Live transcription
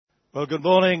Well, good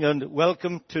morning and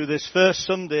welcome to this first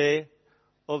Sunday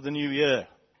of the new year.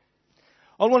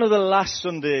 On one of the last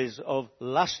Sundays of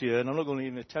last year, and I'm not going to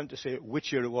even attempt to say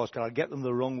which year it was because I'll get them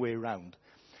the wrong way round,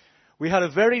 we had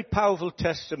a very powerful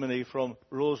testimony from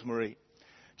Rosemary,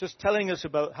 just telling us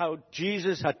about how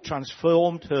Jesus had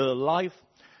transformed her life,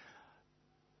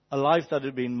 a life that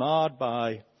had been marred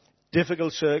by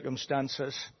difficult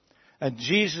circumstances, and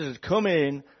Jesus had come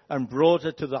in and brought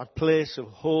her to that place of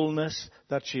wholeness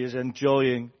that she is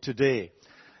enjoying today.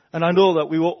 And I know that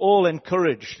we were all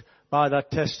encouraged by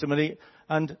that testimony,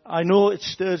 and I know it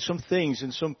stirred some things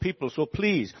in some people. So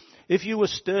please, if you were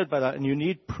stirred by that and you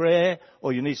need prayer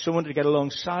or you need someone to get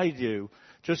alongside you,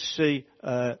 just see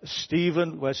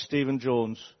Stephen. Where's Stephen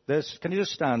Jones? Can you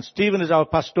just stand? Stephen is our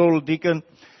pastoral deacon,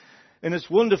 and it's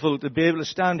wonderful to be able to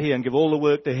stand here and give all the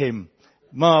work to him.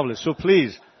 Marvellous. So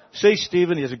please, say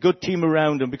Stephen, he has a good team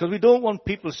around him, because we don't want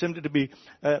people simply to be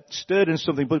stirred in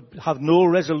something but have no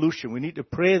resolution. We need to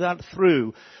pray that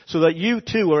through so that you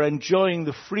too are enjoying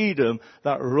the freedom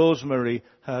that Rosemary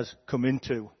has come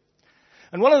into.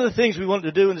 And one of the things we want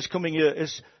to do in this coming year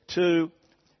is to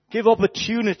give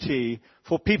opportunity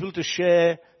for people to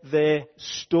share their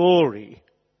story.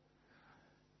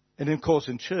 And of course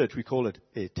in church we call it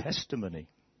a testimony.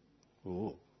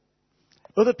 Oh.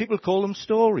 Other people call them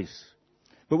stories.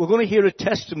 But we're going to hear a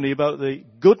testimony about the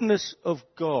goodness of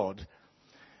God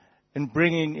in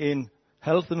bringing in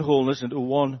health and wholeness into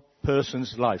one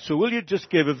person's life. So will you just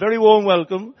give a very warm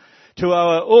welcome to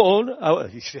our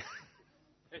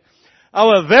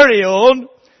very own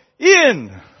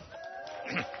Ian.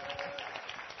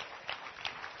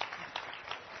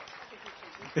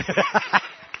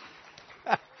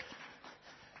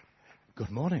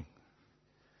 Good morning.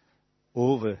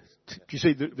 You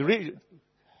see,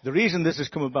 the reason this has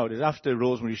come about is after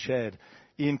Rosemary shared,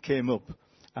 Ian came up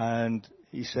and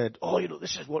he said,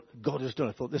 this is what God has done.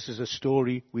 I thought this is a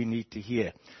story we need to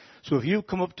hear. So if you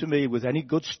come up to me with any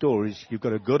good stories, you've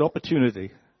got a good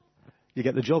opportunity. You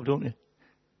get the job, don't you?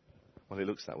 Well, it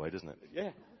looks that way, doesn't it?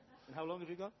 Yeah. And how long have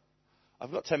you got?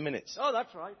 I've got 10 minutes. Oh,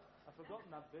 that's right. I've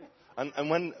forgotten that bit. And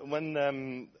when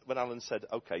Alan said,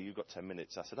 okay, you've got 10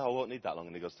 minutes, I said, I won't need that long.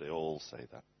 And he goes, they all say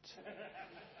that.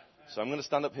 So I'm going to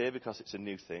stand up here because it's a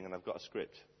new thing and I've got a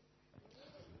script.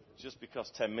 Just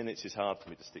because 10 minutes is hard for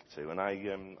me to stick to. And I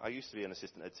used to be an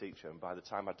assistant head teacher, and by the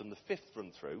time I'd done the 5th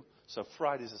run through, so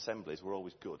Friday's assemblies were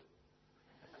always good.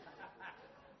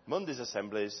 Monday's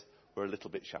assemblies were a little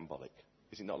bit shambolic.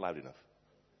 Is it not loud enough?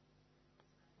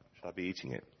 Should I be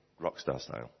eating it? Rockstar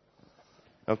style.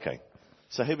 Okay.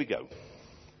 So here we go.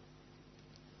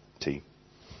 Tea.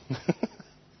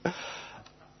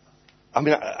 I'm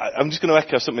just going to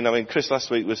echo something. Chris last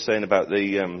week was saying about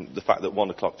the fact that 1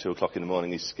 o'clock, 2 o'clock in the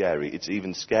morning is scary. It's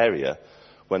even scarier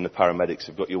when the paramedics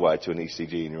have got you wired to an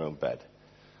ECG in your own bed.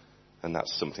 And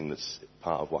that's something that's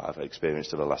part of what I've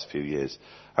experienced over the last few years.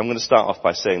 I'm going to start off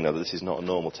by saying, though, that this is not a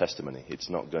normal testimony. It's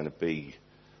not going to be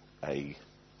an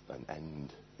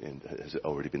end. Has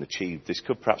already been achieved. This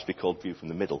could perhaps be called View from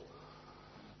the Middle.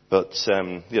 But,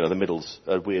 the middle's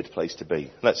a weird place to be.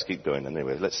 Let's keep going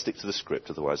anyway. Let's stick to the script,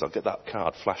 otherwise I'll get that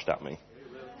card flashed at me.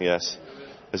 Yes.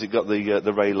 Has it got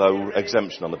the Ray Lowe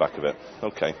exemption on the back of it?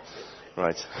 Okay.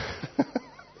 Right.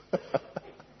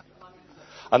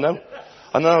 I know,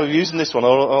 I'm using this one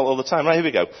all the time. Right, here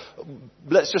we go.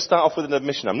 Let's just start off with an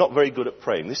admission. I'm not very good at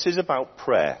praying. This is about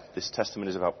prayer. This testimony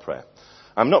is about prayer.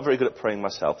 I'm not very good at praying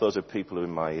myself. Those are people who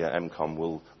in my MCOM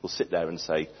will sit there and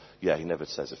say, yeah, he never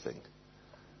says a thing.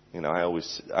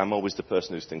 I'm always the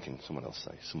person who's thinking, someone else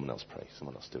say, someone else pray,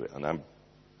 someone else do it. And I'm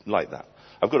like that.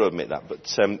 I've got to admit that. But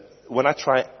when I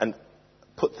try and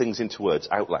put things into words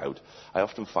out loud, I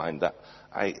often find that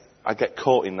I get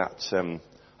caught in that,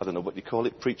 I don't know what you call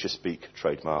it, preacher speak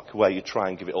trademark, where you try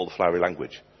and give it all the flowery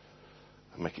language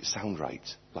and make it sound right,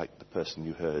 like the person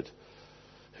you heard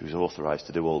who's authorised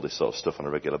to do all this sort of stuff on a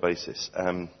regular basis.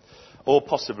 Or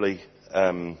possibly...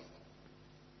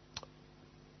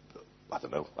 I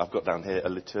don't know, I've got down here a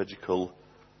liturgical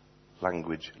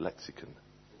language lexicon.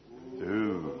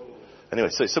 Ooh. Anyway,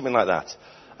 so it's something like that.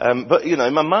 But, in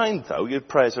my mind, though, your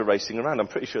prayers are racing around. I'm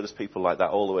pretty sure there's people like that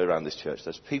all the way around this church.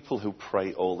 There's people who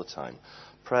pray all the time.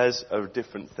 Prayers are a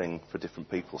different thing for different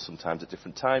people. Sometimes at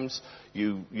different times,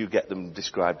 you get them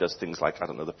described as things like,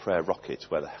 the prayer rocket,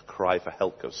 where the cry for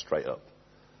help goes straight up.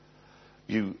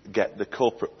 You get the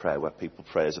corporate prayer where people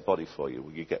pray as a body for you.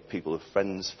 You get people,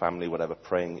 friends, family, whatever,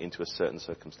 praying into a certain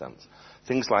circumstance.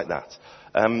 Things like that.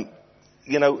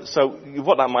 So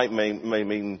what that may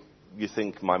mean, you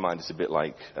think my mind is a bit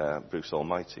like Bruce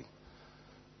Almighty.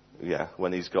 Yeah,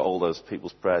 when he's got all those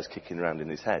people's prayers kicking around in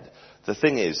his head. The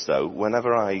thing is, though,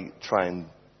 whenever I try and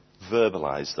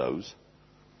verbalise those,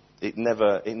 it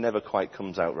never quite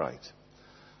comes out right.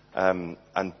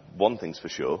 And one thing's for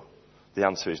sure, the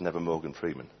answer is never Morgan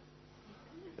Freeman.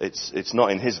 It's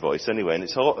not in his voice anyway, and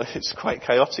it's quite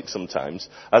chaotic sometimes,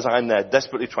 as I'm there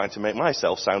desperately trying to make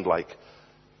myself sound like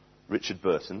Richard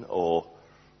Burton, or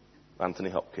Anthony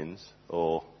Hopkins,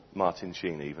 or Martin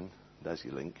Sheen even. There's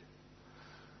your link.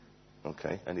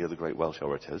 Okay, any other great Welsh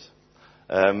orators?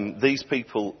 These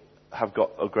people have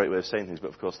got a great way of saying things, but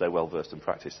of course they're well versed and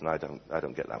practiced, and I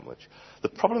don't get that much. The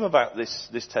problem about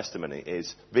this testimony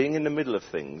is being in the middle of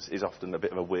things is often a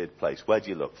bit of a weird place. Where do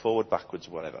you look? Forward, backwards,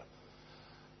 whatever.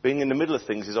 Being in the middle of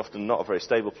things is often not a very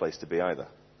stable place to be either.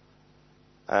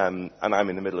 And I'm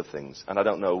in the middle of things, and I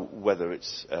don't know whether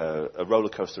it's a roller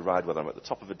coaster ride, whether I'm at the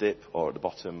top of a dip or at the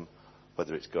bottom,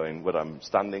 whether I'm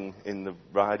standing in the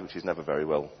ride, which is never very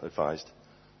well advised.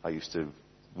 I used to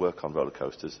work on roller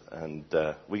coasters, and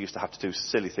we used to have to do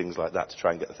silly things like that to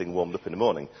try and get the thing warmed up in the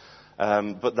morning.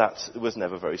 But that was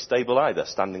never very stable either,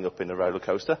 standing up in a roller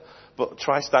coaster. But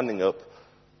try standing up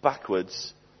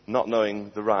backwards, not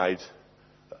knowing the ride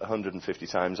 150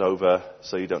 times over,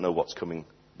 so you don't know what's coming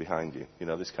behind you. You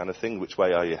know, this kind of thing. Which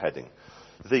way are you heading?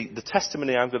 The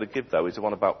testimony I'm going to give, though, is the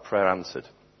one about prayer answered.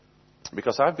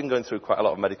 Because I've been going through quite a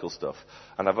lot of medical stuff,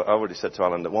 and I've already said to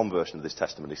Alan that one version of this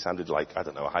testimony sounded like, I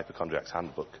don't know, a hypochondriac's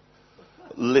handbook.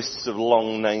 Lists of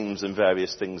long names and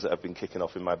various things that have been kicking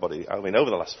off in my body. I mean, over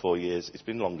the last 4 years, it's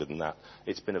been longer than that.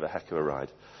 It's been a heck of a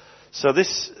ride. So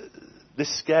this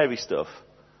scary stuff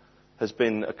has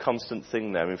been a constant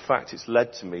thing there. In fact, it's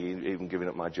led to me even giving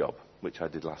up my job, which I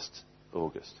did last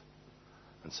August.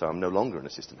 And so I'm no longer an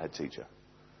assistant head teacher.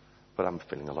 But I'm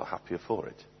feeling a lot happier for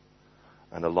it.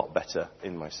 And a lot better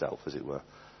in myself, as it were.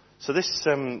 So this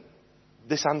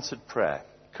answered prayer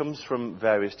comes from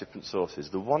various different sources.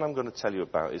 The one I'm going to tell you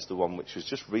about is the one which has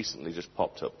just recently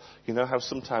popped up. You know how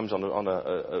sometimes on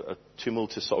a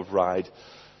tumultuous sort of ride,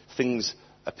 things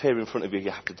appear in front of you,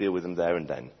 you have to deal with them there and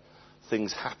then.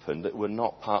 Things happen that were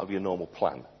not part of your normal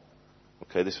plan.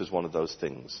 Okay, this was one of those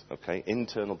things. Okay,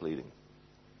 internal bleeding.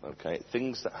 Okay,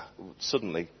 things that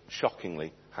suddenly,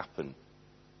 shockingly happen.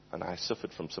 And I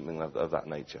suffered from something of that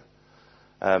nature.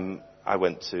 I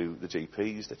went to the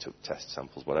GPs, they took test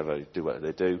samples, whatever, do what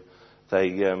they do.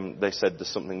 They said there's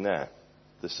something there.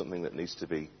 There's something that needs to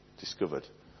be discovered.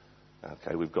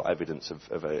 Okay, we've got evidence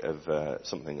of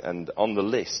something. And on the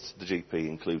list, the GP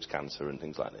includes cancer and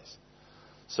things like this.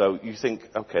 So you think,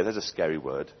 okay, there's a scary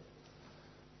word.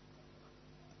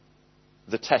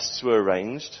 The tests were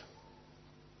arranged.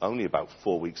 Only about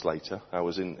 4 weeks later, I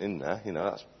was in there. You know,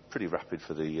 that's pretty rapid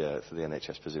for the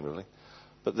NHS, presumably.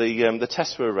 But the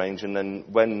tests were arranged, and then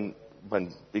when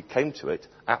it came to it,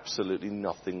 absolutely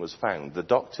nothing was found. The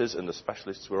doctors and the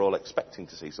specialists were all expecting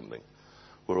to see something.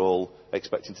 We're all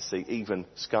expecting to see even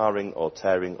scarring or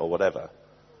tearing or whatever,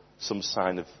 some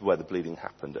sign of where the bleeding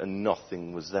happened, and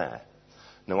nothing was there.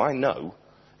 Now, I know,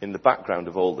 in the background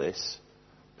of all this,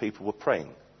 people were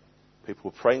praying.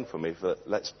 People were praying for me that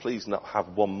let's please not have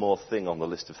one more thing on the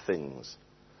list of things.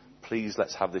 Please,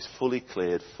 let's have this fully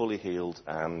cleared, fully healed,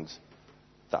 and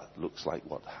that looks like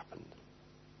what happened.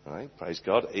 All right, praise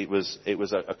God. It was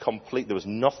a complete, there was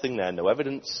nothing there, no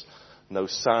evidence, no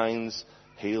signs,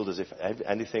 healed as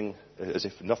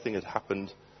if nothing had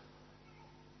happened,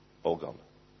 all gone.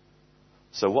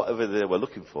 So whatever they were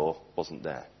looking for wasn't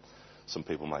there. Some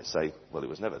people might say, well, it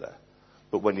was never there.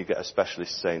 But when you get a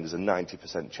specialist saying there's a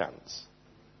 90% chance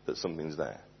that something's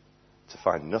there, to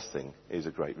find nothing is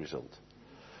a great result.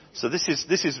 So this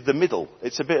is the middle.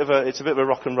 It's a bit of a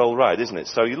rock and roll ride, isn't it?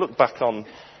 So you look back on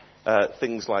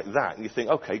things like that and you think,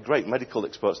 okay, great, medical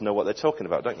experts know what they're talking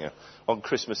about, don't you? On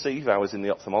Christmas Eve, I was in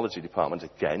the ophthalmology department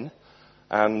again,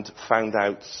 and found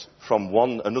out from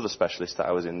another specialist that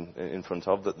I was in front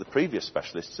of that the previous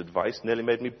specialist's advice nearly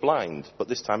made me blind, but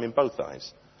this time in both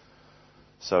eyes.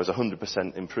 So it was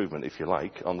 100% improvement, if you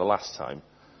like, on the last time.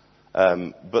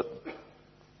 But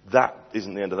that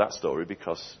isn't the end of that story,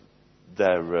 because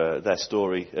their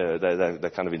story,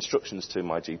 their kind of instructions to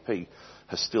my GP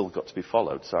has still got to be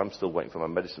followed. So I'm still waiting for my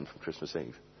medicine from Christmas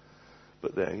Eve.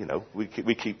 But you know, we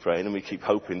keep praying and we keep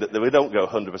hoping that we don't go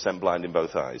 100% blind in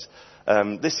both eyes.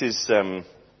 This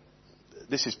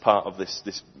is part of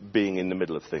this being in the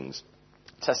middle of things.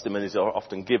 Testimonies are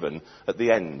often given at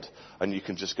the end, and you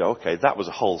can just go, okay, that was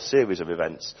a whole series of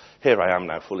events. Here I am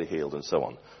now, fully healed, and so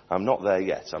on. I'm not there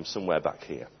yet. I'm somewhere back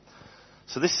here.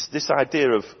 So this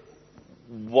idea of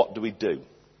what do we do?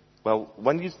 Well,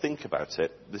 when you think about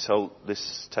it,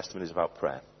 this testimony is about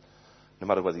prayer. No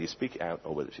matter whether you speak it out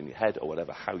or whether it's in your head or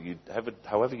whatever,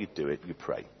 however you do it, you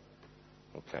pray.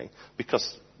 Okay?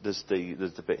 Because there's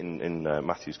the bit in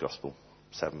Matthew's Gospel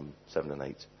 7 and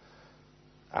 8.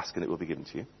 Ask and it will be given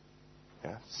to you.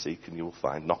 Yeah? Seek and you will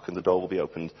find. Knock and the door will be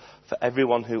opened. For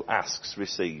everyone who asks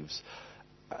receives.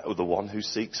 The one who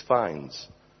seeks finds.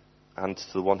 And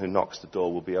to the one who knocks, the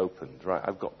door will be opened. Right?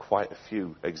 I've got quite a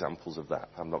few examples of that.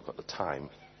 I've not got the time.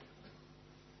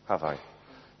 Have I?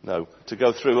 No. To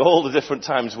go through all the different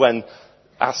times when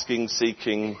asking,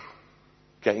 seeking,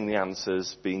 getting the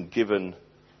answers, being given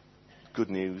good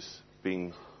news,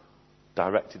 being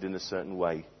directed in a certain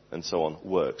way, and so on,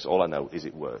 works. All I know is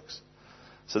it works.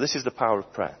 So this is the power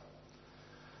of prayer.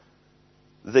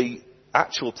 The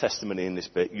actual testimony in this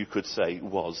bit, you could say,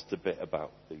 was the bit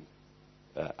about the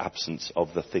absence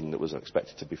of the thing that was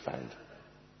expected to be found.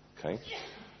 Okay?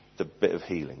 The bit of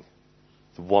healing.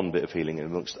 The one bit of healing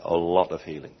amongst a lot of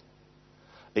healing.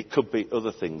 It could be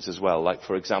other things as well, like,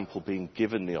 for example, being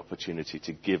given the opportunity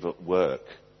to give up work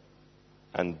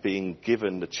and being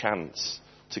given the chance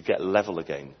to get level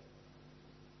again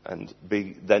and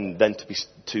then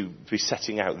to be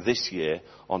setting out this year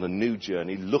on a new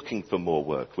journey looking for more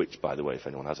work, which, by the way, if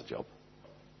anyone has a job,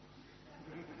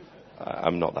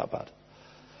 I'm not that bad.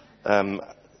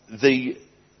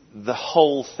 The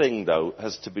whole thing, though,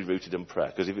 has to be rooted in prayer.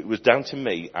 Because if it was down to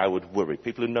me, I would worry.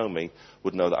 People who know me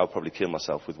would know that I'll probably kill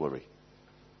myself with worry.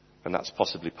 And that's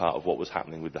possibly part of what was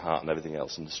happening with the heart and everything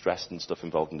else and the stress and stuff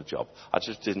involved in the job. I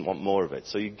just didn't want more of it.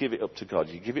 So you give it up to God.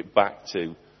 You give it back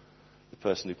to the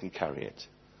person who can carry it.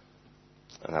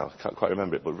 And I can't quite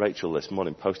remember it, but Rachel this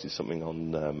morning posted something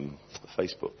on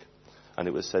Facebook. And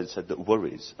it was said that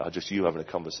worries are just you having a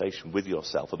conversation with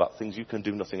yourself about things you can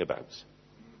do nothing about.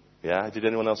 Yeah? Did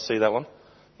anyone else see that one?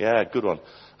 Yeah, good one.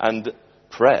 And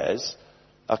prayers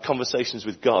are conversations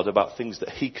with God about things that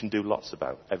He can do lots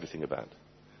about, everything about.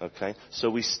 Okay?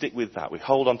 So we stick with that. We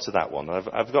hold on to that one.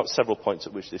 I've got several points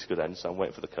at which this could end, so I'm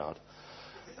waiting for the card.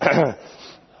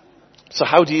 So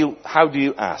how do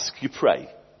you ask? You pray.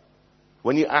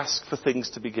 When you ask for things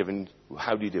to be given,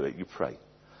 how do you do it? You pray.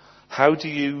 How do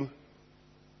you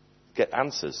get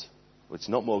answers? Well, it's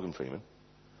not Morgan Freeman.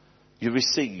 You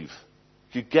receive.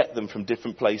 You get them from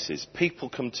different places. People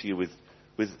come to you with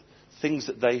things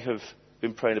that they have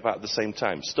been praying about at the same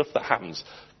time. Stuff that happens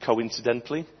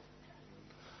coincidentally.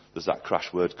 There's that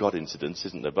crash word, God incidents,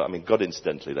 isn't there? But I mean, God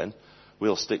incidentally then.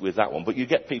 We'll stick with that one. But you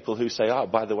get people who say, oh,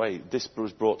 by the way, this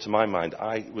was brought to my mind.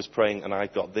 I was praying and I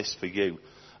got this for you.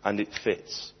 And it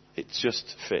fits. It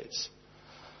just fits.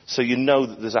 So you know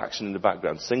that there's action in the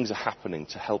background. Things are happening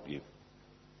to help you.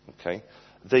 Okay?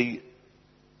 The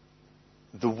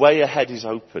way ahead is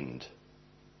opened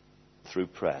through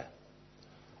prayer.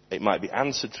 It might be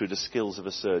answered through the skills of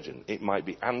a surgeon. It might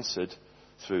be answered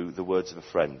through the words of a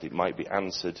friend. It might be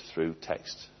answered through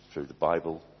text, through the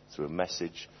Bible, through a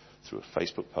message, through a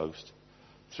Facebook post,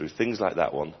 through things like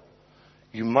that one.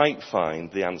 You might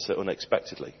find the answer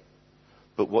unexpectedly.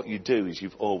 But what you do is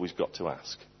you've always got to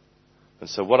ask. And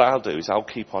so what I'll do is I'll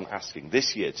keep on asking.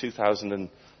 This year,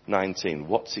 2019,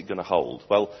 what's it going to hold?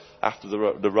 Well, after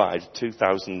the ride,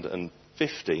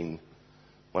 2015,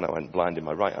 when I went blind in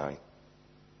my right eye,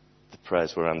 the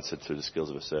prayers were answered through the skills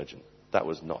of a surgeon. That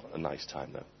was not a nice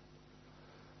time, though.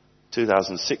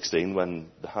 2016, when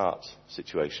the heart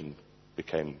situation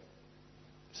became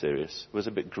serious, was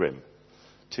a bit grim.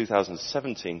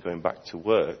 2017, going back to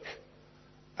work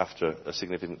after a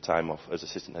significant time off as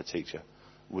assistant head teacher,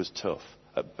 was tough.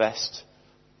 At best,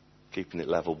 keeping it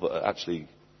level, but actually,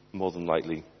 more than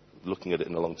likely, looking at it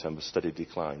in the long term, a steady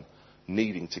decline.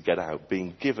 Needing to get out,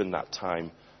 being given that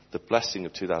time, the blessing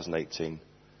of 2018,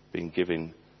 being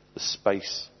given the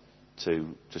space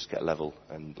to just get level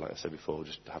and, like I said before,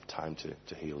 just have time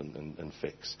to heal and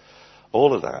fix.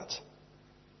 All of that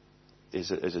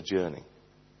is a journey,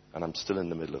 and I'm still in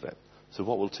the middle of it. So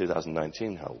what will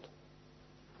 2019 hold?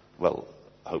 Well,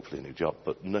 hopefully a new job,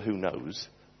 but who knows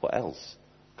what else?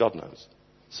 God knows.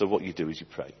 So what you do is you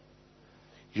pray.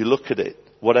 You look at it,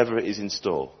 whatever it is in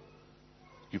store.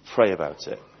 You pray about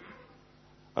it.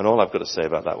 And all I've got to say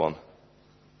about that one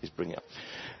is bring it up.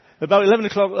 About 11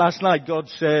 o'clock last night, God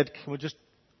said, can we just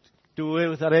do away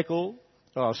with that echo?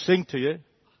 Oh, I'll sing to you.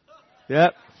 Yeah.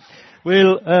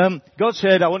 Well, God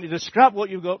said, I want you to scrap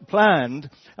what you've got planned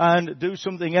and do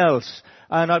something else.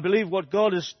 And I believe what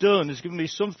God has done is given me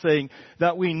something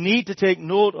that we need to take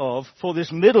note of for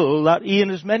this middle that Ian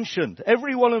has mentioned.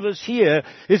 Every one of us here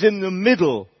is in the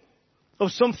middle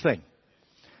of something.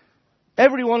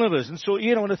 Every one of us. And so,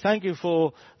 Ian, I want to thank you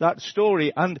for that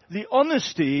story and the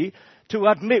honesty to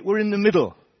admit we're in the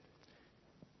middle.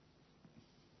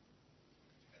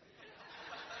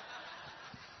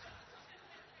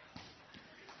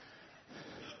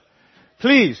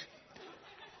 Please,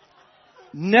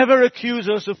 never accuse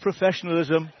us of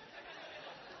professionalism.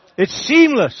 It's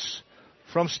seamless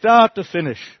from start to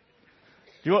finish.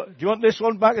 Do you want this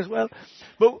one back as well?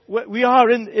 But we are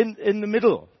in the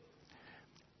middle.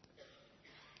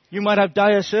 You might have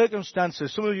dire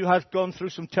circumstances. Some of you have gone through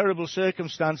some terrible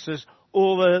circumstances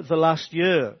over the last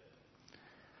year.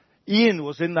 Ian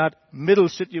was in that middle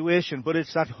situation, but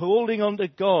it's that holding on to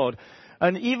God.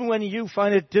 And even when you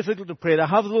find it difficult to pray, to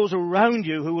have those around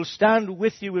you who will stand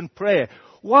with you in prayer.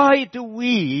 Why do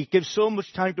we give so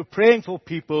much time to praying for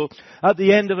people at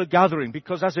the end of a gathering?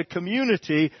 Because as a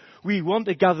community, we want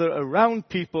to gather around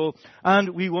people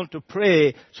and we want to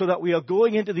pray so that we are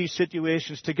going into these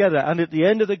situations together. And at the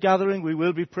end of the gathering, we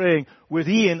will be praying with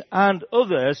Ian and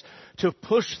others to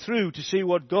push through to see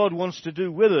what God wants to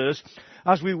do with us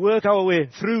as we work our way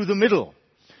through the middle.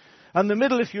 And the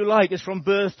middle, if you like, is from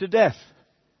birth to death.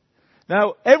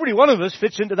 Now, every one of us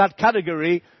fits into that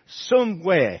category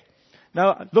somewhere.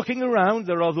 Now, looking around,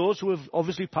 there are those who have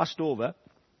obviously passed over.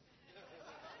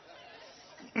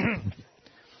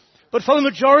 But for the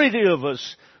majority of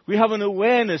us, we have an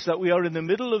awareness that we are in the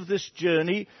middle of this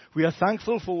journey. We are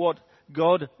thankful for what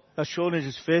God has shown us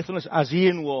His faithfulness, as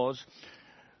Ian was.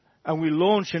 And we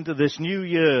launch into this new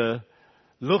year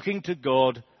looking to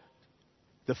God,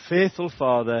 the faithful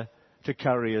Father, to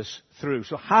carry us through.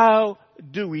 So how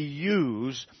do we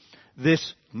use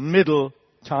this middle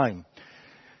time?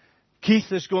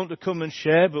 Keith is going to come and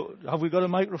share, but have we got a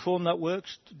microphone that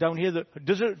works down here?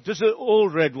 Does the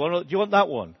old red one, do you want that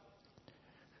one?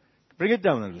 Bring it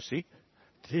down, Lucy.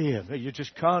 Dear me, you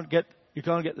just can't get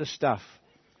the staff.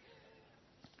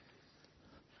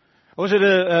 Or was it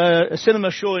a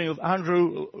cinema showing of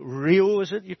Andrew Rio,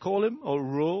 is it you call him? Or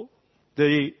Rowe?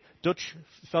 The Dutch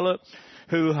fellow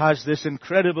who has this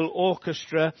incredible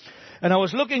orchestra. And I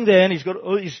was looking there and he's got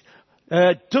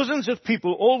dozens of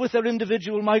people, all with their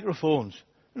individual microphones.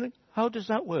 I think, how does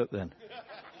that work then?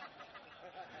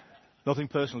 Nothing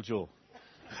personal, Joe.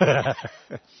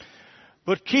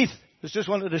 But Keith has just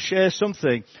wanted to share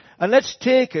something. And let's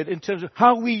take it in terms of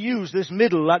how we use this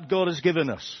middle that God has given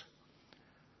us.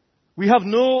 We have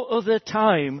no other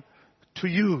time to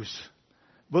use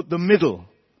but the middle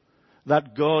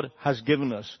that God has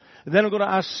given us. And then I'm going to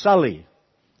ask Sally,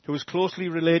 who is closely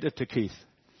related to Keith,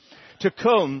 to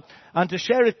come and to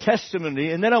share a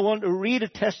testimony. And then I want to read a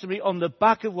testimony on the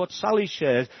back of what Sally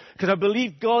shares, because I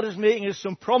believe God is making us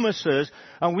some promises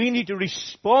and we need to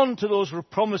respond to those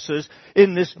promises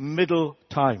in this middle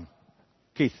time.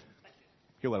 Keith,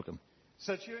 you're welcome.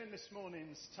 So during this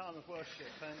morning's time of worship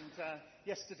and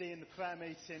yesterday in the prayer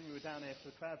meeting, we were down here for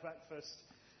the prayer breakfast,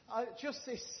 just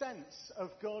this sense of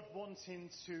God wanting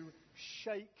to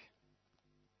shake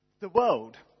the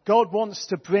world. God wants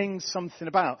to bring something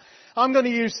about. I'm going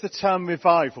to use the term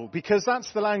revival because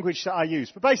that's the language that I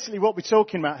use. But basically what we're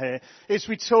talking about here is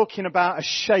we're talking about a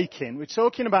shaking. We're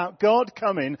talking about God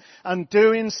coming and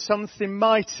doing something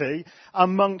mighty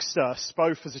amongst us,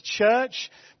 both as a church,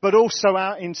 but also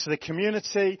out into the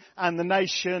community and the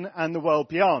nation and the world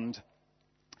beyond.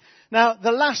 Now,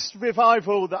 the last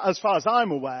revival, that, as far as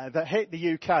I'm aware, that hit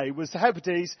the UK was the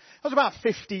Hebrides. That was about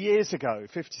 50 years ago,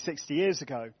 50, 60 years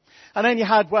ago. And then you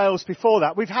had Wales before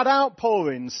that. We've had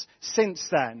outpourings since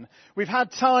then. We've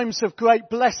had times of great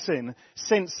blessing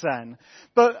since then.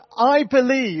 But I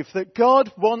believe that God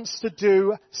wants to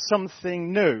do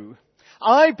something new.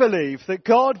 I believe that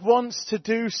God wants to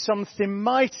do something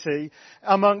mighty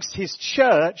amongst His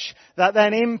church that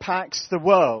then impacts the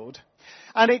world.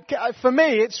 And for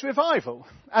me, it's revival.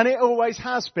 And it always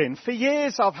has been. For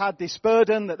years, I've had this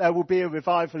burden that there will be a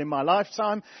revival in my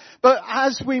lifetime. But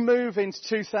as we move into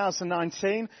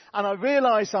 2019, and I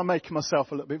realise I'm making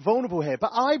myself a little bit vulnerable here,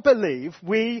 but I believe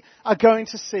we are going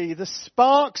to see the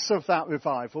sparks of that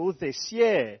revival this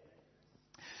year.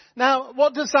 Now,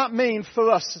 what does that mean for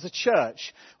us as a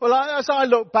church? Well, as I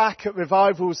look back at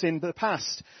revivals in the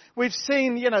past, we've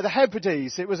seen, the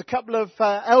Hebrides. It was a couple of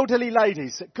elderly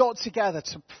ladies that got together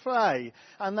to pray,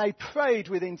 and they prayed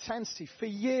with intensity for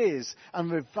years, and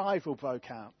revival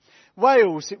broke out.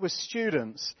 Wales, it was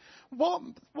students.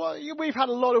 We've had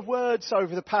a lot of words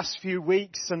over the past few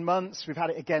weeks and months, we've had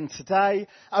it again today,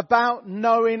 about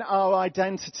knowing our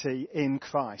identity in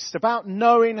Christ, about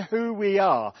knowing who we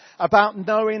are, about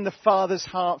knowing the Father's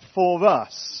heart for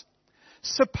us.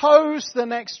 Suppose the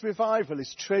next revival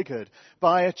is triggered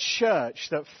by a church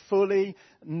that fully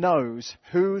knows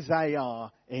who they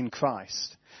are in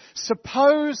Christ.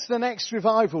 Suppose the next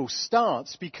revival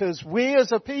starts because we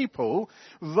as a people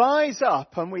rise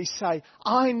up and we say,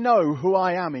 I know who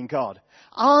I am in God.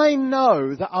 I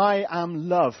know that I am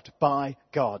loved by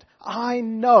God. I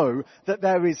know that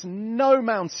there is no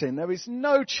mountain, there is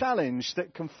no challenge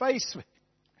that can face me.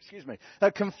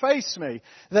 that can face me,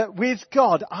 that with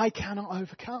God I cannot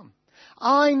overcome.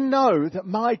 I know that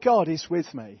my God is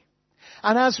with me.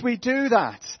 And as we do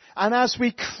that, and as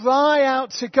we cry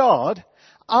out to God,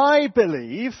 I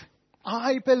believe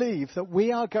that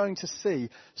we are going to see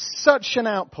such an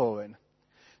outpouring,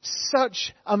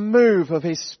 such a move of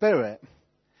His Spirit.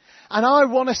 And I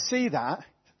want to see that,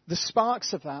 the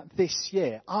sparks of that this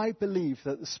year. I believe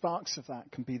that the sparks of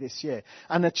that can be this year.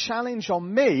 And the challenge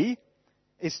on me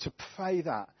is to pray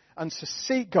that, and to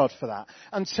seek God for that,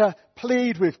 and to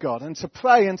plead with God, and to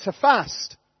pray and to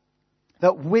fast,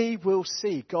 that we will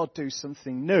see God do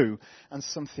something new and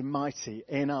something mighty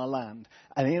in our land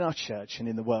and in our church and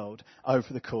in the world over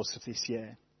the course of this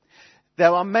year.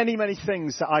 There are many, many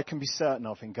things that I can be certain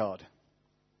of in God.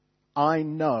 I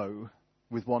know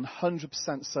with 100%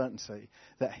 certainty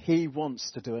that He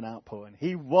wants to do an outpouring.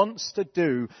 He wants to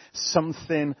do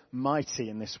something mighty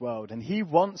in this world, and He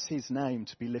wants His name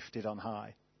to be lifted on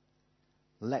high.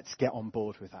 Let's get on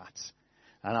board with that.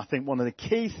 And I think one of the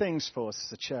key things for us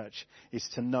as a church is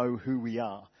to know who we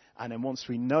are. And then once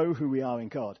we know who we are in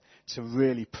God, to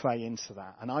really pray into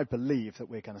that. And I believe that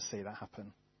we're going to see that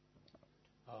happen.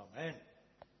 Amen.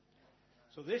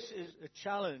 So this is a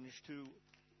challenge to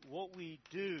what we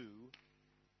do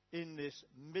in this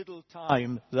middle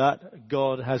time that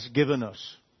God has given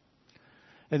us.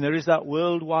 And there is that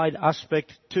worldwide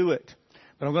aspect to it.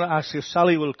 But I'm going to ask if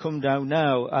Sally will come down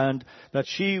now and that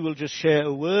she will just share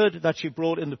a word that she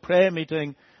brought in the prayer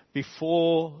meeting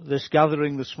before this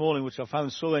gathering this morning, which I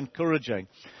found so encouraging.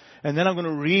 And then I'm going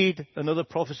to read another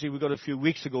prophecy we got a few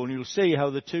weeks ago, and you'll see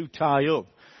how the two tie up.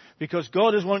 Because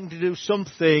God is wanting to do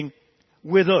something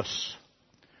with us.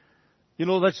 You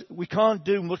know, we can't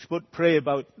do much but pray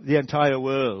about the entire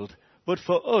world. But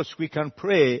for us, we can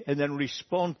pray and then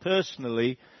respond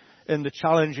personally in the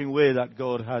challenging way that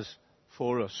God has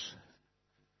for us.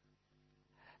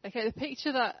 Okay, the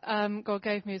picture that God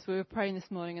gave me as we were praying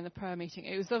this morning in the prayer meeting,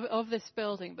 it was of this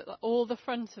building, but all the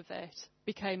front of it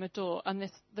became a door, and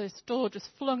this door just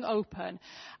flung open,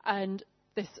 and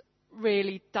this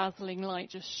really dazzling light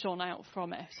just shone out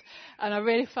from it. And I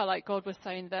really felt like God was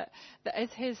saying that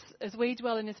as we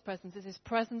dwell in His presence, as His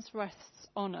presence rests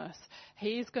on us,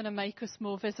 He's going to make us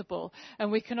more visible.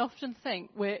 And we can often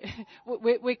think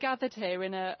we're gathered here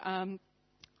in a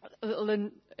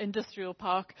little industrial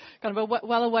park, kind of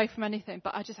well away from anything.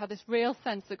 But I just had this real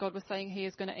sense that God was saying He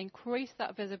is going to increase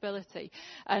that visibility.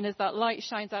 And as that light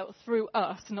shines out through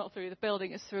us, not through the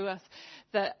building, it's through us,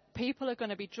 that people are going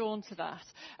to be drawn to that.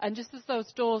 And just as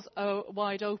those doors are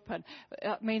wide open,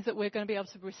 that means that we're going to be able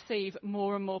to receive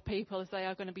more and more people as they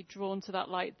are going to be drawn to that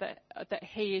light that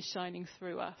He is shining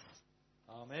through us.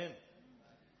 Amen.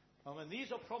 Amen.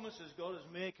 These are promises God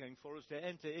is making for us to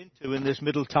enter into in this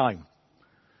middle time.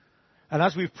 And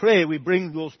as we pray, we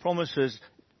bring those promises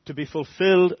to be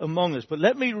fulfilled among us. But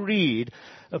let me read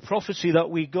a prophecy that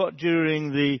we got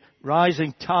during the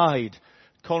Rising Tide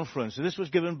conference. And this was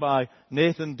given by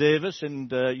Nathan Davis, and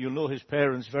you'll know his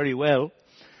parents very well.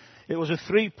 It was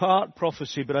a 3-part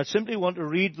prophecy, but I simply want to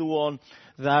read the one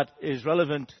that is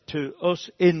relevant to us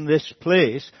in this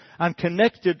place and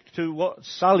connected to what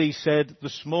Sally said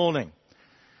this morning.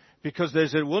 Because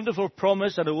there's a wonderful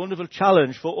promise and a wonderful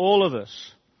challenge for all of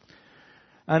us.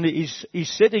 And he's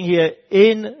sitting here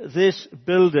in this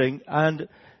building, and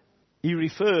he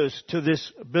refers to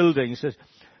this building. He says,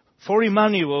 "For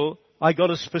Emmanuel, I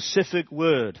got a specific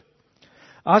word.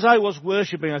 As I was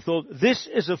worshipping, I thought, this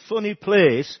is a funny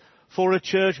place for a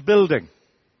church building.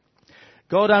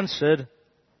 God answered,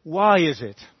 why is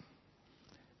it?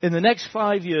 In the next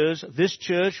 5 years, this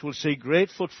church will see great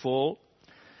footfall.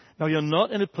 Now, you're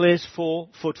not in a place for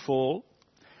footfall,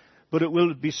 but it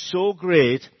will be so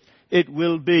great, it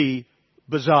will be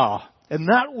bizarre." And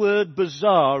that word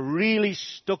bizarre really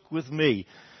stuck with me.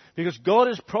 Because God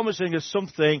is promising us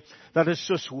something that is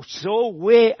just so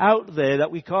way out there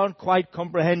that we can't quite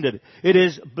comprehend it. It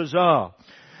is bizarre.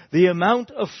 The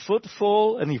amount of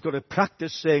footfall, and you've got to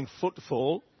practice saying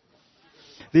footfall.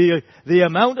 The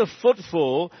amount of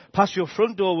footfall past your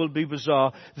front door will be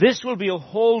bizarre. This will be a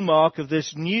hallmark of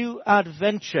this new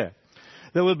adventure.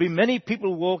 There will be many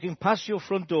people walking past your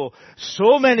front door.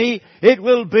 So many, it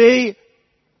will be...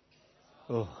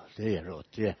 Oh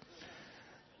dear.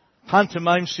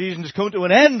 Pantomime season has come to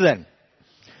an end then.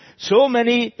 So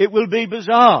many, it will be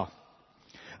bizarre.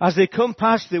 As they come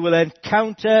past, they will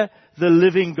encounter the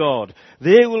living God.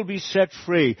 They will be set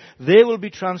free. They will be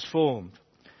transformed.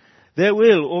 There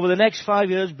will, over the next 5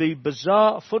 years, be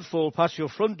bizarre footfall past your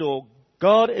front door.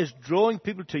 God is drawing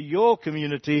people to your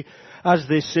community as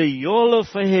they see your love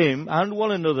for Him and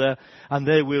one another, and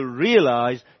they will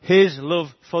realize His love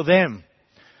for them.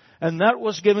 And that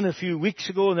was given a few weeks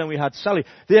ago, and then we had Sally.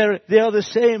 They are the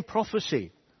same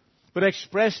prophecy, but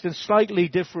expressed in slightly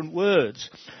different words.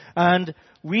 And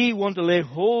we want to lay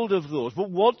hold of those. But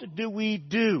what do we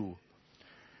do?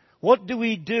 What do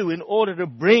we do in order to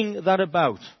bring that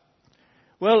about?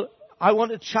 Well, I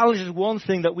want to challenge one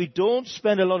thing that we don't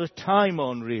spend a lot of time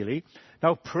on, really.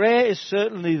 Now, prayer is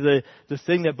certainly the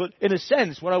thing there, but in a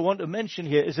sense, what I want to mention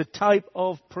here is a type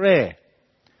of prayer.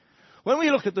 When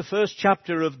we look at the first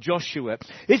chapter of Joshua,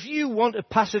 if you want a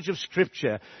passage of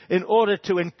Scripture in order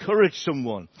to encourage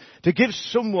someone, to give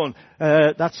someone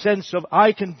that sense of,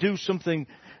 I can do something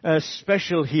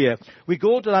special here, we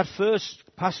go to that first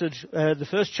passage, the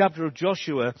first chapter of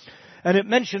Joshua, and it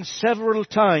mentions several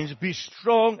times, be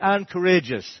strong and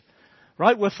courageous.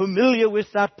 Right? We're familiar with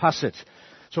that passage.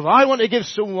 So if I want to give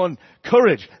someone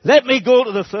courage, let me go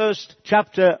to the first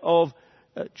chapter of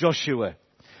Joshua.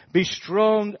 Be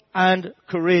strong and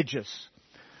courageous.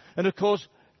 And of course,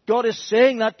 God is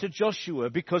saying that to Joshua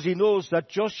because he knows that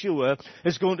Joshua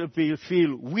is going to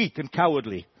feel weak and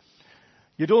cowardly.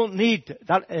 You don't need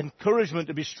that encouragement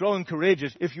to be strong and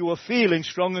courageous if you are feeling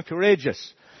strong and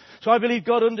courageous. So I believe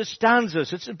God understands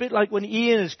us. It's a bit like when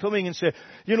Ian is coming and say,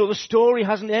 the story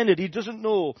hasn't ended. He doesn't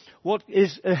know what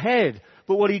is ahead.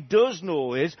 But what he does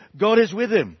know is God is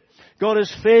with him. God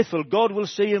is faithful. God will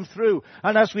see him through.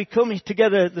 And as we come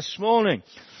together this morning,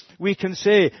 we can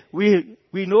say, we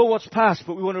know what's past,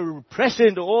 but we want to press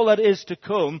into all that is to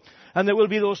come. And there will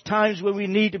be those times when we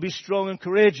need to be strong and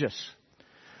courageous.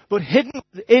 But hidden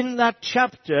in that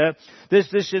chapter, there's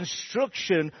this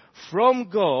instruction from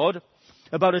God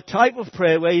about a type of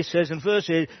prayer where he says in verse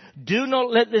 8, do not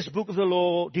let this book of the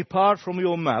law depart from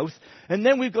your mouth. And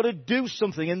then we've got to do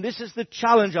something. And this is the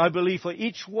challenge, I believe, for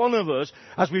each one of us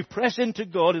as we press into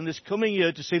God in this coming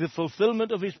year to see the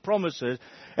fulfillment of his promises.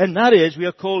 And that is, we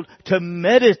are called to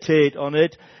meditate on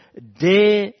it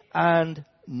day and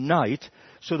night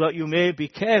so that you may be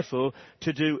careful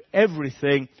to do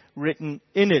everything written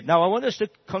in it. Now, I want us to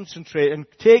concentrate and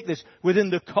take this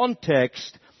within the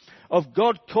context of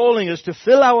God calling us to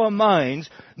fill our minds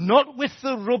not with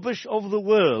the rubbish of the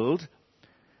world,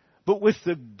 but with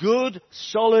the good,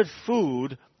 solid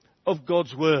food of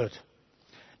God's Word.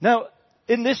 Now,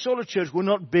 in this sort of church, we're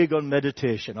not big on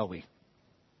meditation, are we?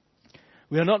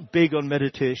 We are not big on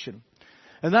meditation.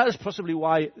 And that is possibly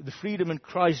why the Freedom in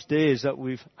Christ days that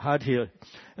we've had here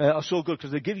are so good,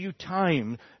 because they give you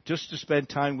time just to spend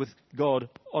time with God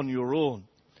on your own.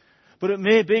 But it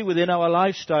may be within our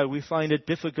lifestyle we find it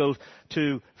difficult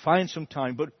to find some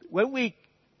time. But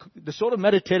the sort of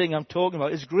meditating I'm talking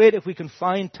about is great if we can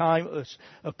find time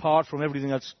apart from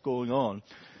everything that's going on.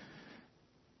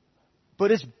 But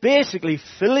it's basically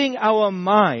filling our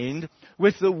mind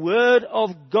with the Word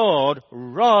of God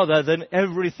rather than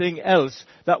everything else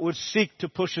that would seek to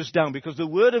push us down. Because the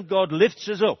Word of God lifts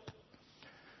us up.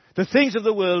 The things of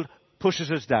the world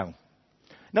pushes us down.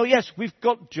 Now, yes, we've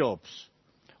got jobs.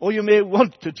 Or you may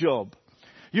want a job.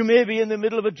 You may be in the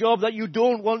middle of a job that you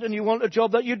don't want and you want a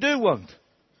job that you do want.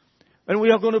 And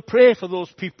we are going to pray for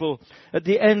those people at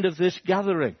the end of this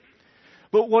gathering.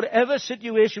 But whatever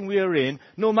situation we are in,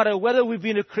 no matter whether we've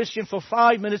been a Christian for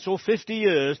 5 minutes or 50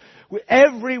 years,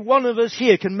 every one of us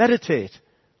here can meditate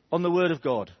on the Word of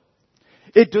God.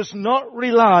 It does not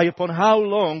rely upon how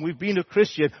long we've been a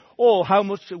Christian or how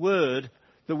much the Word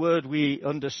we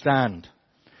understand.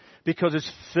 Because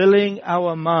it's filling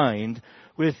our mind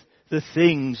with the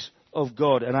things of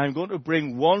God. And I'm going to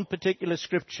bring one particular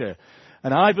scripture.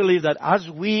 And I believe that as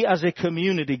we as a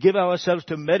community give ourselves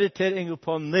to meditating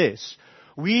upon this,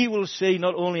 we will see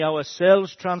not only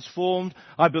ourselves transformed,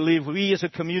 I believe we as a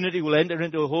community will enter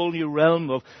into a whole new realm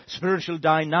of spiritual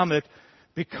dynamic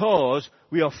because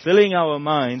we are filling our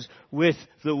minds with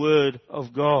the Word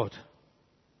of God.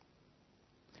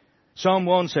 Psalm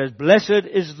 1 says, blessed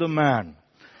is the man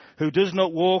who does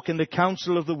not walk in the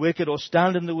counsel of the wicked, or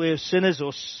stand in the way of sinners,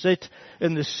 or sit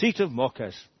in the seat of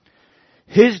mockers.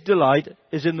 His delight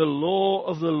is in the law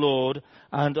of the Lord,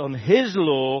 and on his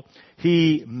law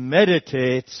he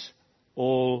meditates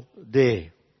all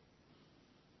day.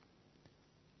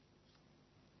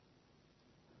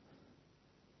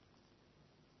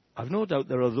 I've no doubt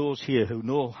there are those here who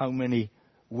know how many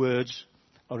words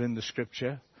are in the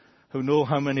Scripture, who know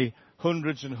how many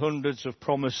hundreds and hundreds of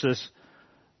promises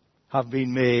have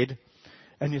been made,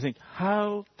 and you think,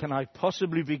 how can I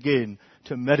possibly begin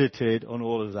to meditate on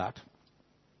all of that?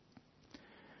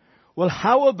 Well,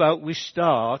 how about we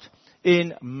start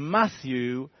in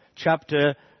Matthew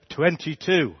chapter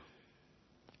 22.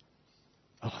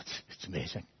 Oh, it's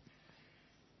amazing.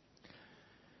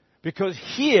 Because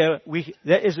here,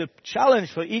 there is a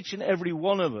challenge for each and every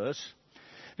one of us,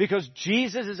 Because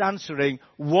Jesus is answering,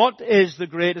 what is the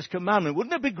greatest commandment?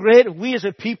 Wouldn't it be great if we as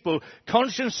a people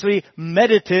consciously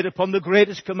meditate upon the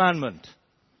greatest commandment?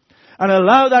 And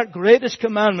allow that greatest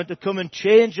commandment to come and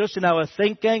change us in our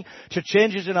thinking, to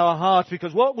change us in our hearts.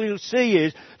 Because what we'll see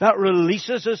is that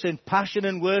releases us in passion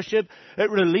and worship.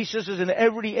 It releases us in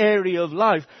every area of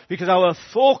life. Because our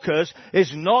focus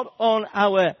is not on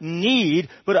our need,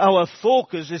 but our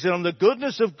focus is on the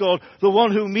goodness of God, the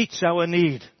one who meets our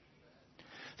need.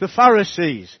 The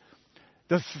Pharisees,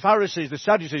 the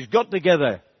Sadducees got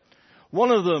together.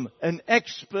 One of them, an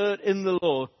expert in the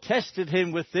law, tested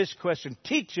him with this question.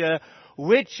 Teacher,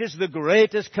 which is the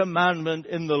greatest commandment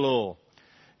in the law?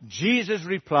 Jesus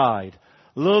replied,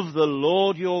 love the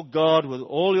Lord your God with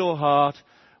all your heart,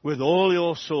 with all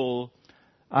your soul,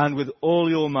 and with all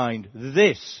your mind.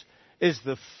 This is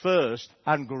the first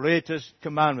and greatest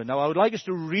commandment. Now, I would like us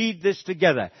to read this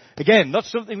together. Again, not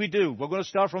something we do. We're going to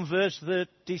start from verse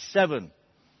 37.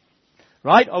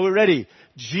 Right? Are we ready?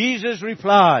 Jesus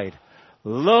replied,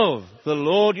 love the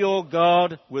Lord your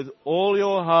God with all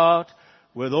your heart,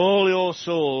 with all your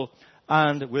soul,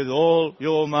 and with all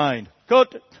your mind.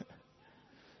 Cut.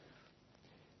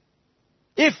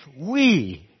 If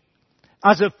we,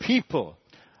 as a people,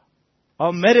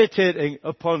 are meditating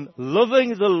upon loving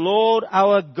the Lord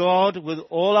our God with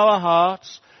all our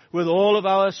hearts, with all of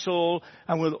our soul,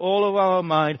 and with all of our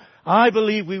mind, I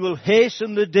believe we will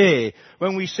hasten the day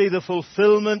when we see the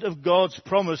fulfillment of God's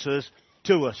promises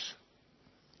to us.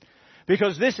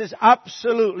 Because this is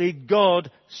absolutely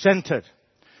God-centered.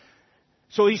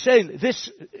 So he's saying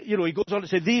this, he goes on to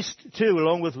say, these two,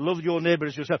 along with love your neighbor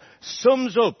as yourself,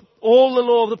 sums up all the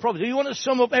law of the prophets. You want to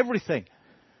sum up everything.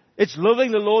 It's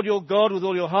loving the Lord your God with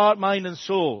all your heart, mind, and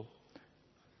soul.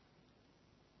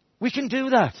 We can do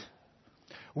that.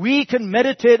 We can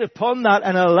meditate upon that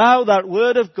and allow that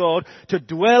word of God to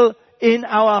dwell in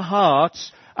our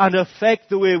hearts and affect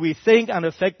the way we think and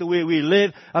affect the way we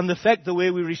live and affect the way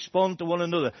we respond to one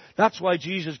another. That's why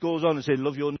Jesus goes on and says,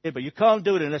 love your neighbor. You can't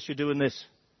do it unless you're doing this.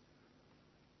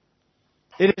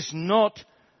 It is not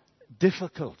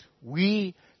difficult.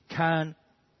 We can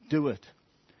do it.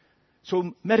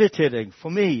 So meditating, for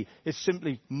me, is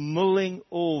simply mulling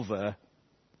over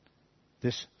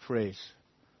this phrase.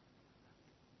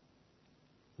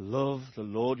 Love the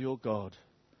Lord your God.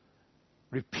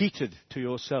 Repeat it to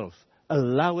yourself.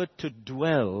 Allow it to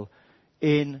dwell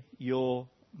in your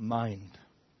mind.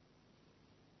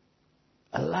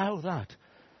 Allow that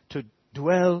to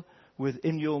dwell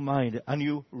within your mind, and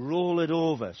you roll it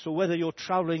over. So whether you're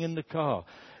traveling in the car,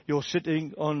 you're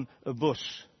sitting on a bus.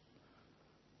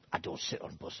 I don't sit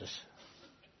on buses.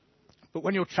 But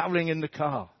when you're traveling in the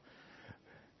car,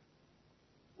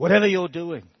 whatever you're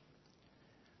doing,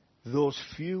 those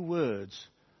few words,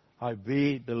 I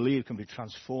believe, can be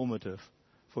transformative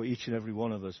for each and every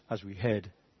one of us as we head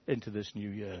into this new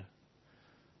year.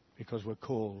 Because we're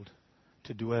called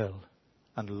to dwell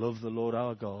and love the Lord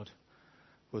our God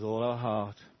with all our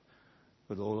heart,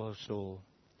 with all our soul,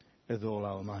 with all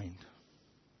our mind.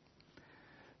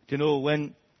 Do you know,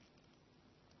 when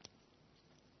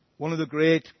one of the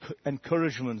great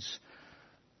encouragements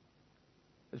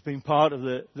has been part of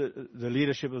the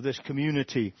leadership of this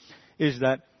community is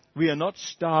that we are not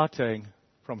starting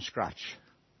from scratch.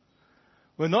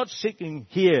 We're not sitting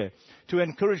here to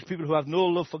encourage people who have no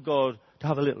love for God to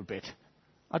have a little bit.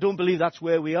 I don't believe that's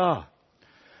where we are.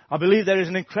 I believe there is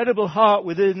an incredible heart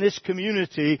within this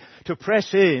community to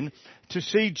press in, to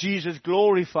see Jesus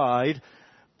glorified.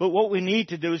 But what we need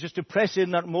to do is just to press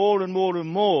in that more and more and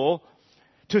more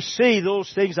to see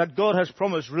those things that God has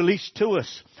promised released to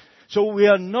us. So we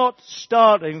are not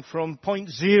starting from point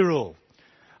zero.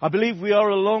 I believe we are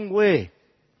a long way.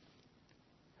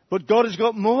 But God has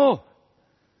got more.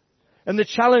 And the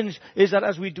challenge is that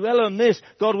as we dwell on this,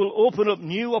 God will open up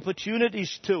new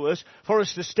opportunities to us for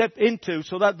us to step into,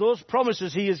 so that those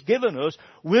promises He has given us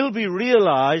will be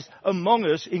realized among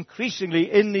us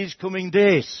increasingly in these coming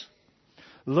days.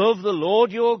 Love the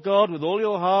Lord your God with all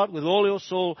your heart, with all your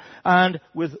soul, and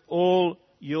with all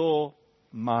your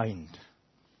mind.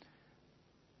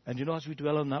 And as we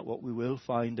dwell on that, what we will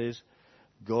find is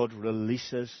God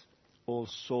releases all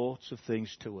sorts of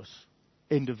things to us,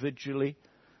 individually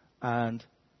and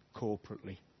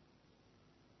corporately.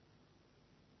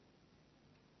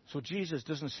 So Jesus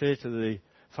doesn't say to the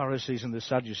Pharisees and the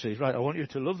Sadducees, right, I want you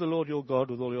to love the Lord your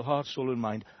God with all your heart, soul and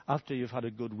mind after you've had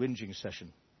a good whinging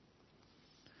session.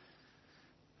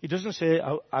 He doesn't say,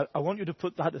 I want you to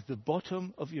put that at the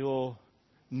bottom of your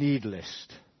need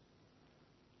list.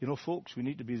 Folks, we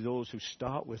need to be those who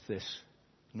start with this,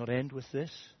 not end with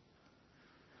this.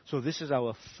 So this is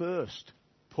our first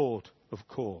port of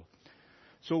call.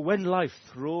 So when life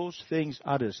throws things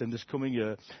at us in this coming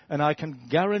year, and I can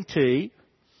guarantee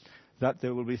that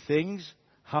there will be things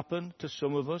happen to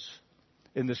some of us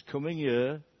in this coming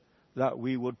year that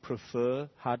we would prefer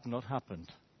had not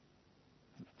happened.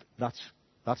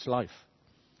 That's life.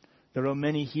 There are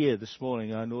many here this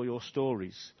morning, I know your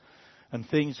stories, and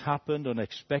things happened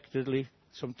unexpectedly,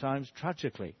 sometimes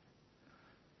tragically.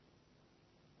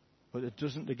 But it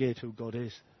doesn't negate who God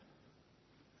is.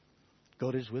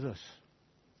 God is with us.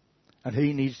 And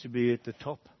He needs to be at the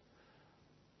top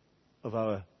of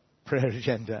our prayer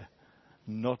agenda,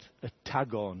 not a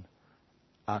tag on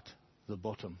at the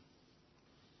bottom.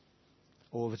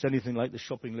 Or if it's anything like the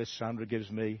shopping list Sandra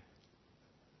gives me,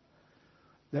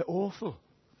 they're awful.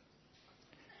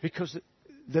 Because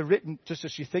they're written just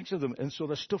as she thinks of them, and so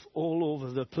there's stuff all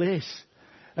over the place.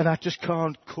 And I just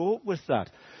can't cope with that.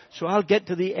 So I'll get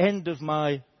to the end of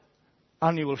my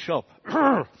annual shop.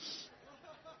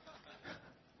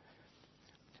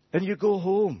 And you go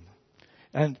home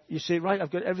and you say, right,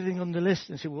 I've got everything on the list.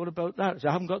 And say, well, what about that? I say,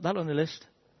 I haven't got that on the list.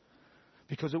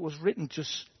 Because it was written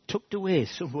just tucked away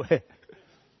somewhere.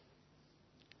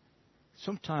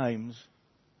 Sometimes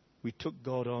we took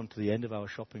God on to the end of our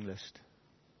shopping list.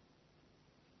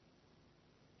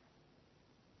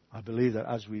 I believe that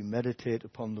as we meditate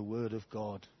upon the Word of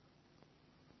God,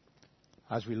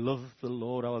 as we love the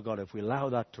Lord our God, if we allow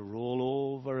that to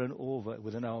roll over and over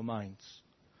within our minds,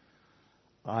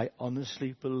 I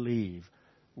honestly believe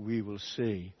we will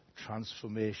see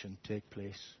transformation take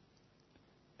place.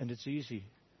 And it's easy.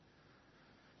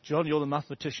 John, you're the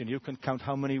mathematician. You can count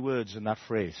how many words in that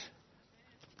phrase.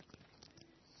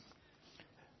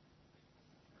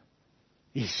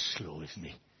 He's slow, isn't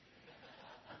he?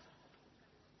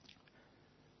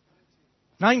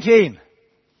 19.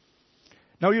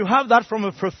 Now you have that from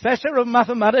a professor of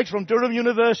mathematics from Durham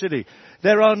University.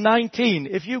 There are 19.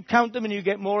 If you count them and you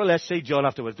get more or less, say John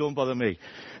afterwards. Don't bother me.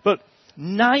 But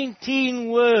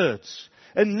 19 words.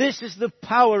 And this is the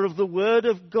power of the Word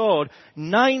of God.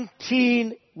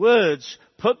 19 words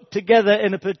put together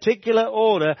in a particular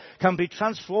order can be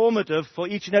transformative for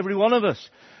each and every one of us.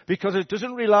 Because it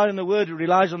doesn't rely on the Word, it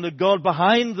relies on the God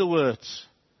behind the words.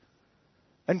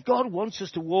 And God wants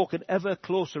us to walk in ever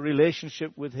closer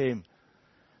relationship with Him.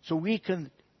 So we can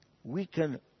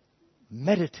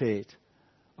meditate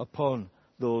upon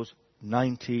those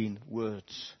 19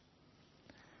 words.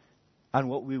 And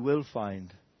what we will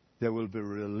find, there will be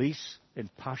release in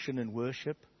passion and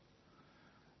worship.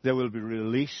 There will be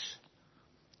release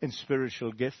in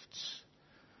spiritual gifts.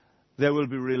 There will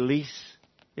be release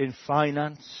in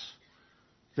finance.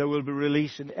 There will be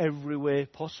release in every way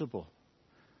possible.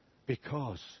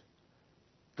 Because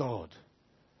God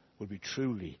will be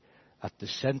truly at the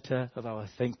center of our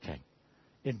thinking,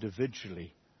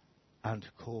 individually and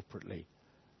corporately,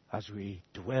 as we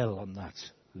dwell on that,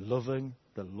 loving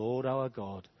the Lord our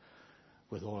God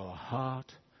with all our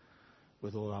heart,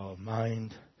 with all our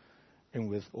mind, and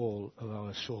with all of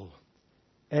our soul.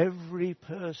 Every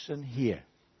person here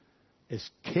is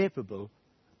capable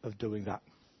of doing that.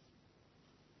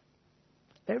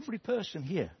 Every person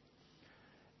here.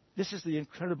 This is the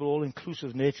incredible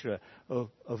all-inclusive nature of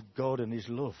God and His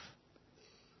love.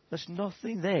 There's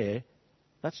nothing there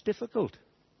that's difficult.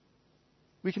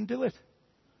 We can do it.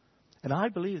 And I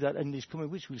believe that in these coming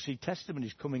weeks we'll see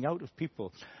testimonies coming out of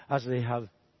people as they have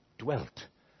dwelt,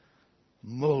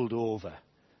 mulled over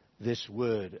this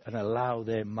word and allow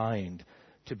their mind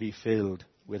to be filled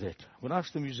with it. I'm going to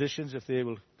ask the musicians if they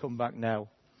will come back now.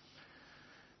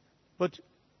 But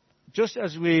just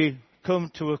as we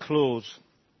come to a close,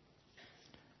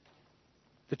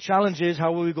 the challenge is,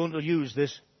 how are we going to use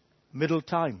this middle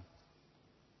time?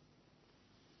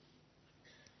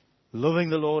 Loving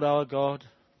the Lord our God,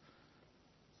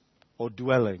 or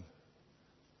dwelling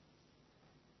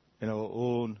in our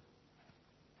own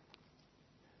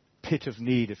pit of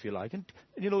need, if you like. And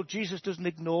you know, Jesus doesn't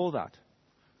ignore that.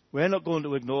 We're not going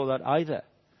to ignore that either.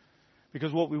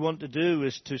 Because what we want to do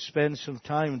is to spend some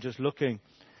time just looking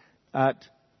at,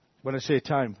 when I say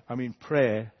time, I mean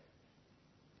prayer.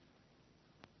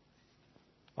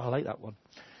 I like that one.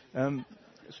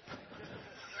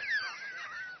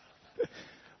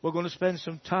 We're going to spend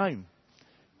some time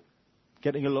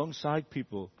getting alongside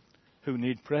people who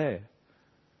need prayer.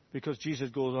 Because Jesus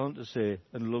goes on to say,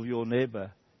 and love your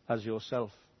neighbour as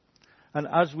yourself. And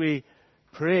as we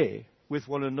pray with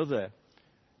one another,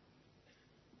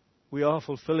 we are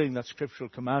fulfilling that scriptural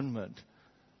commandment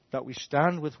that we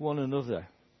stand with one another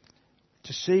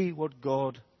to see what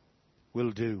God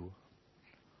will do.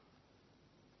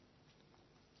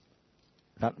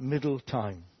 That middle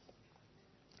time.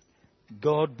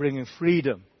 God bringing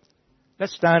freedom.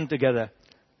 Let's stand together.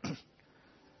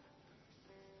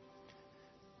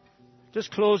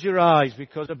 just close your eyes,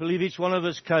 because I believe each one of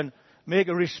us can make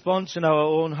a response in our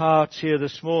own hearts here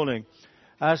this morning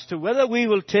as to whether we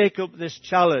will take up this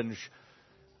challenge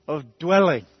of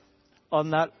dwelling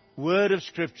on that word of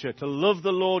Scripture, to love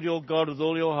the Lord your God with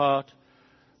all your heart,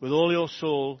 with all your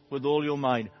soul, with all your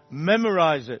mind.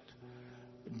 Memorize it,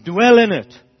 dwell in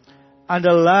it, and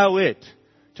allow it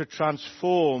to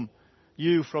transform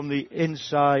you from the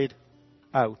inside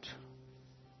out.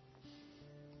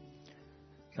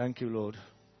 Thank you, Lord.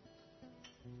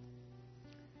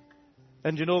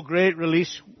 And you know, great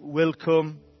release will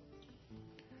come.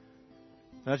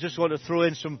 And I just want to throw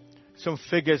in some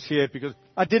figures here, because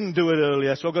I didn't do it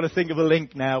earlier, so I've got to think of a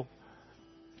link now.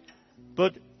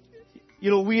 But,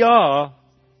 you know, we are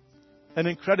an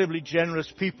incredibly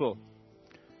generous people.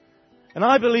 And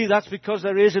I believe that's because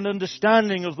there is an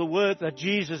understanding of the work that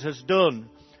Jesus has done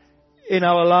in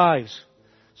our lives.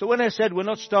 So when I said we're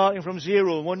not starting from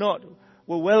zero,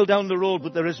 we're well down the road,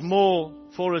 but there is more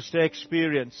for us to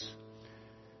experience.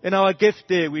 In our gift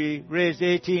day, we raised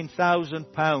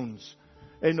 £18,000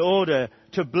 in order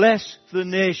to bless the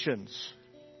nations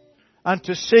and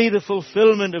to see the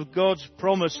fulfillment of God's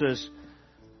promises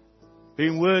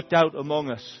being worked out among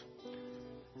us.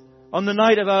 On the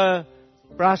night of our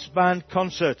brass band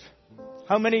concert,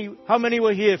 how many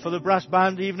were here for the brass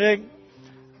band evening?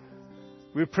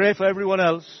 We pray for everyone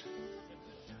else.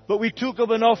 But we took up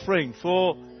an offering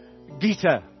for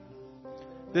Gita,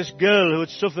 this girl who had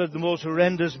suffered the most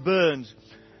horrendous burns.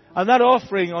 And that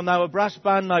offering on our brass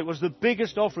band night was the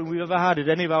biggest offering we've ever had at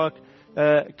any of our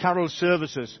carol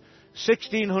services.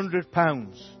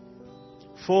 £1,600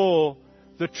 for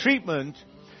the treatment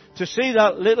to see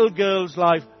that little girl's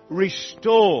life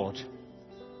restored.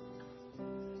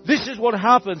 This is what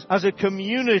happens as a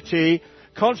community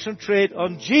concentrate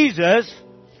on Jesus,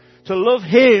 to love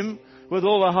Him with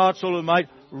all our heart, soul and might,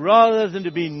 rather than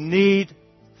to be need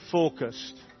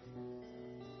focused.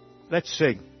 Let's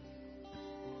sing.